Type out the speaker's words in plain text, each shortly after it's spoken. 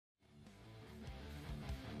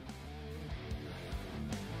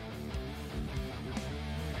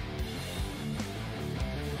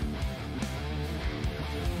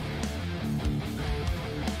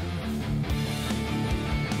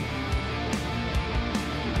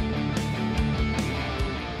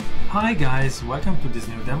Hi guys, welcome to this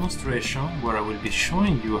new demonstration where I will be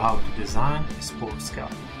showing you how to design a sports car.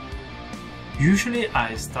 Usually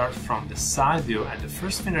I start from the side view, and the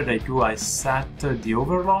first thing that I do, I set the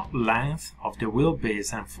overall length of the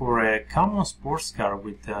wheelbase, and for a common sports car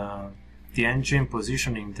with the engine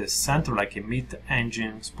positioned in the center like a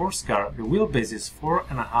mid-engine sports car, the wheelbase is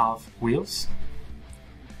 4.5 wheels.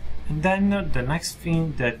 And then the next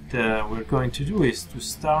thing that we're going to do is to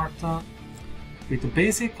start with the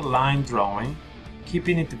basic line drawing,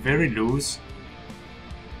 keeping it very loose.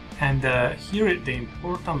 And here the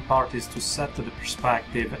important part is to set the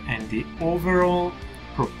perspective and the overall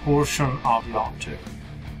proportion of the object.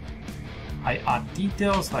 I add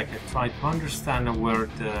details, like I try to understand where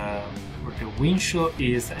the windshield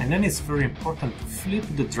is, and then it's very important to flip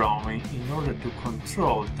the drawing in order to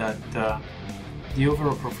control that the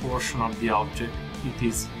overall proportion of the object it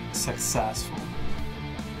is successful.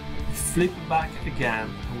 Flip back again,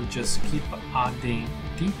 and we just keep adding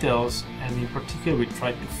details, and in particular we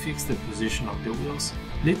try to fix the position of the wheels.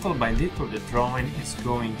 Little by little the drawing is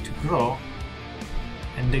going to grow,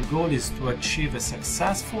 and the goal is to achieve a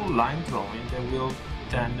successful line drawing that will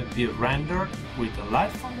then be rendered with the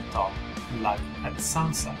light from the top and light at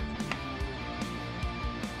sunset.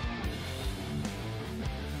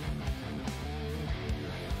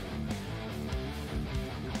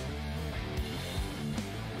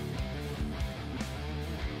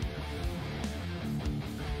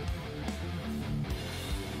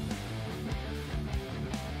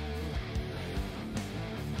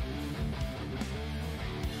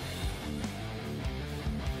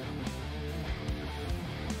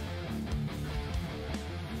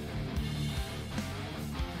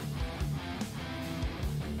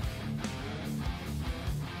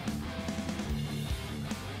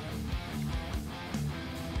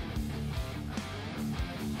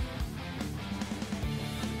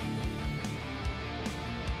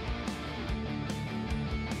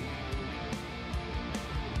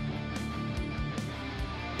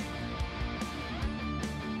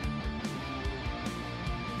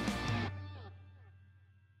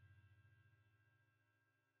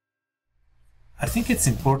 I think it's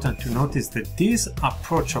important to notice that this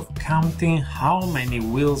approach of counting how many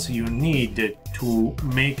wheels you need to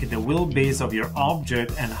make the wheelbase of your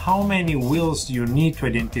object and how many wheels you need to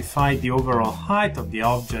identify the overall height of the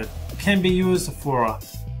object can be used for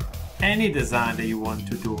any design that you want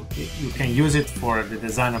to do. You can use it for the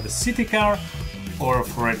design of a city car, or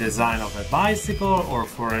for a design of a bicycle, or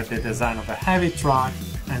for the design of a heavy truck,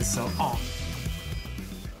 and so on.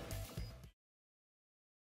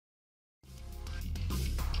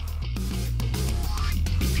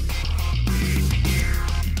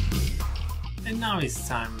 And now it's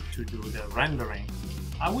time to do the rendering.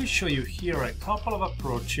 I will show you here a couple of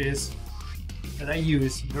approaches that I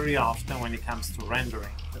use very often when it comes to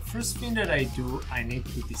rendering. The first thing that I do, I need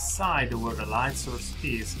to decide where the light source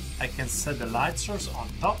is. I can set the light source on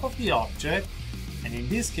top of the object, and in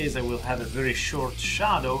this case I will have a very short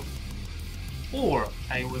shadow, or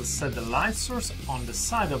I will set the light source on the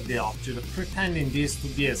side of the object, pretending this to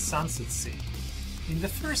be a sunset scene. In the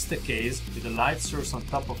first case, with the light source on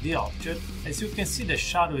top of the object, as you can see the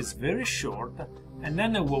shadow is very short, and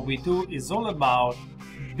then what we do is all about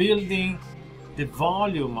building the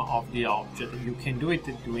volume of the object. You can do it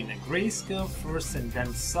doing a grayscale first, and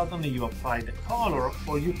then suddenly you apply the color,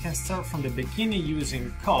 or you can start from the beginning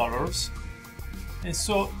using colors. And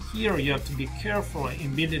so here you have to be careful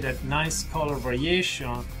in building that nice color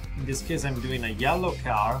variation. In this case I'm doing a yellow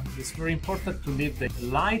car. It's very important to leave the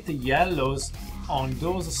light yellows on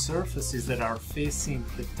those surfaces that are facing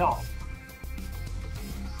the top.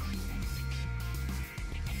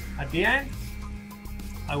 At the end,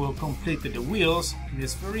 I will complete the wheels. It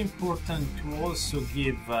is very important to also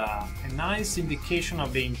give a nice indication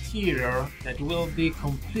of the interior that will be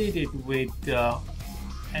completed with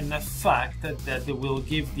an effect that will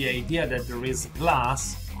give the idea that there is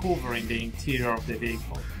glass covering the interior of the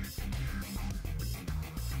vehicle.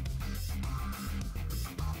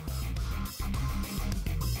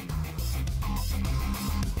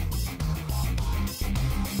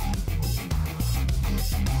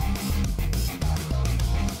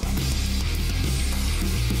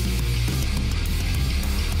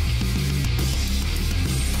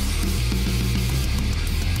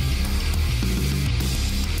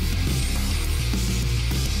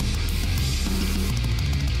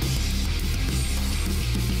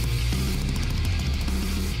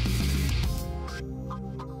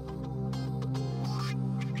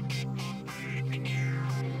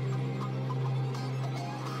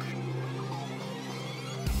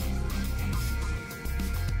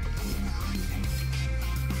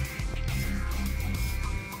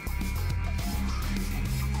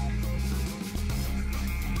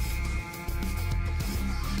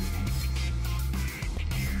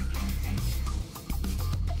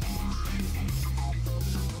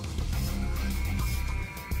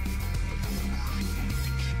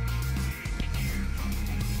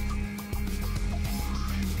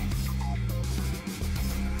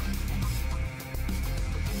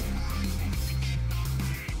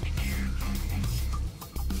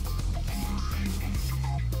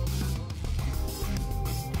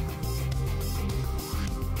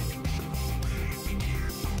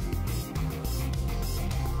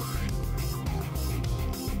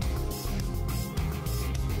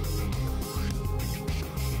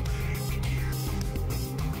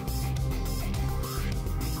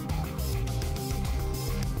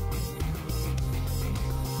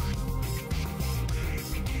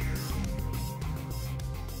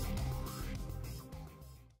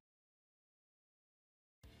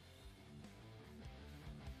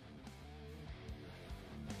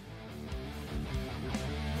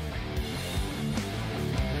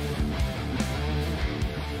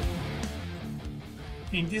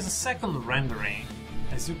 In this second rendering,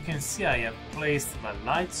 as you can see, I have placed the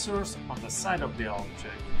light source on the side of the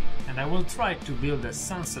object, and I will try to build a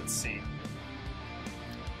sunset scene.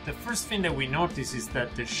 The first thing that we notice is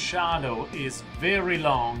that the shadow is very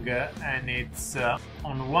long and it's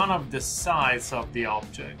on one of the sides of the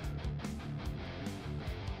object.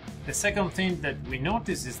 The second thing that we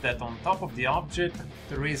notice is that on top of the object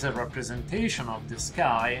there is a representation of the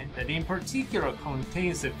sky that in particular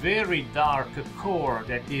contains a very dark core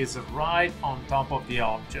that is right on top of the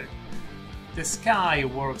object. The sky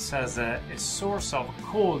works as a source of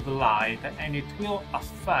cold light, and it will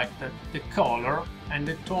affect the color and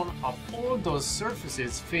the tone of all those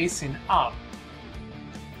surfaces facing up.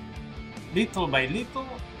 Little by little,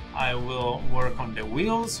 I will work on the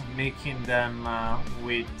wheels, making them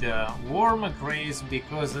with warm grays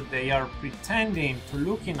because they are pretending to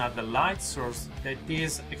looking at the light source that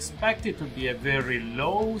is expected to be a very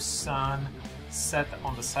low sun set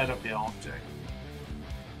on the side of the object.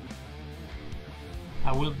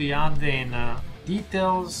 I will be adding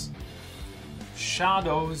details,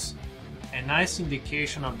 shadows, a nice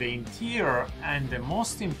indication of the interior, and the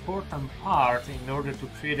most important part in order to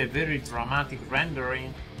create a very dramatic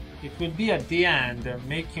rendering, it will be at the end,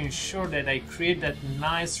 making sure that I create that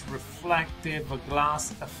nice reflective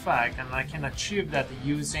glass effect, and I can achieve that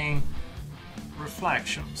using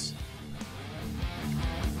reflections.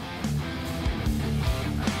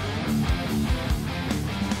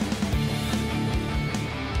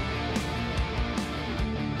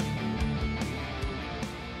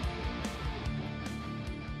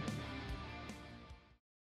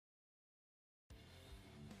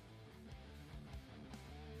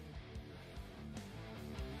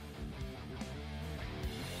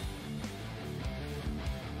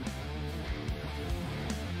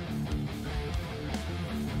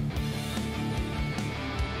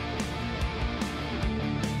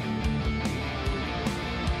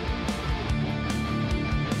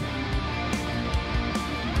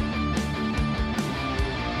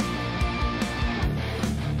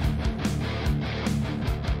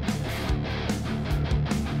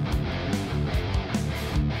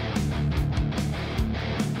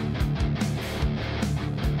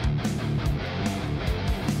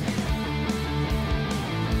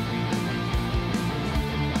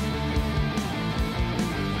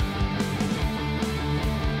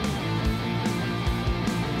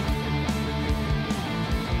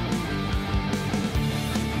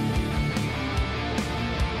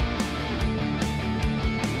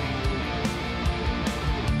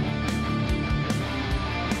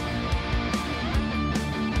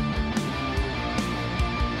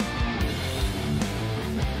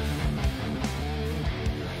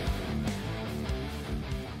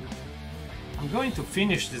 I'm going to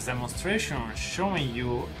finish this demonstration showing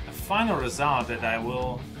you a final result that I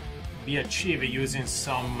will be achieved using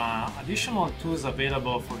some additional tools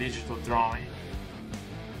available for digital drawing.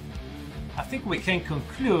 I think we can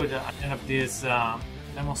conclude at the end of this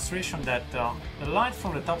demonstration that the light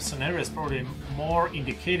from the top scenario is probably more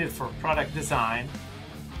indicated for product design,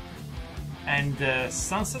 and the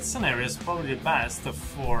sunset scenario is probably the best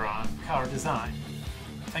for car design.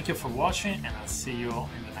 Thank you for watching, and I'll see you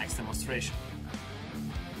in the next demonstration.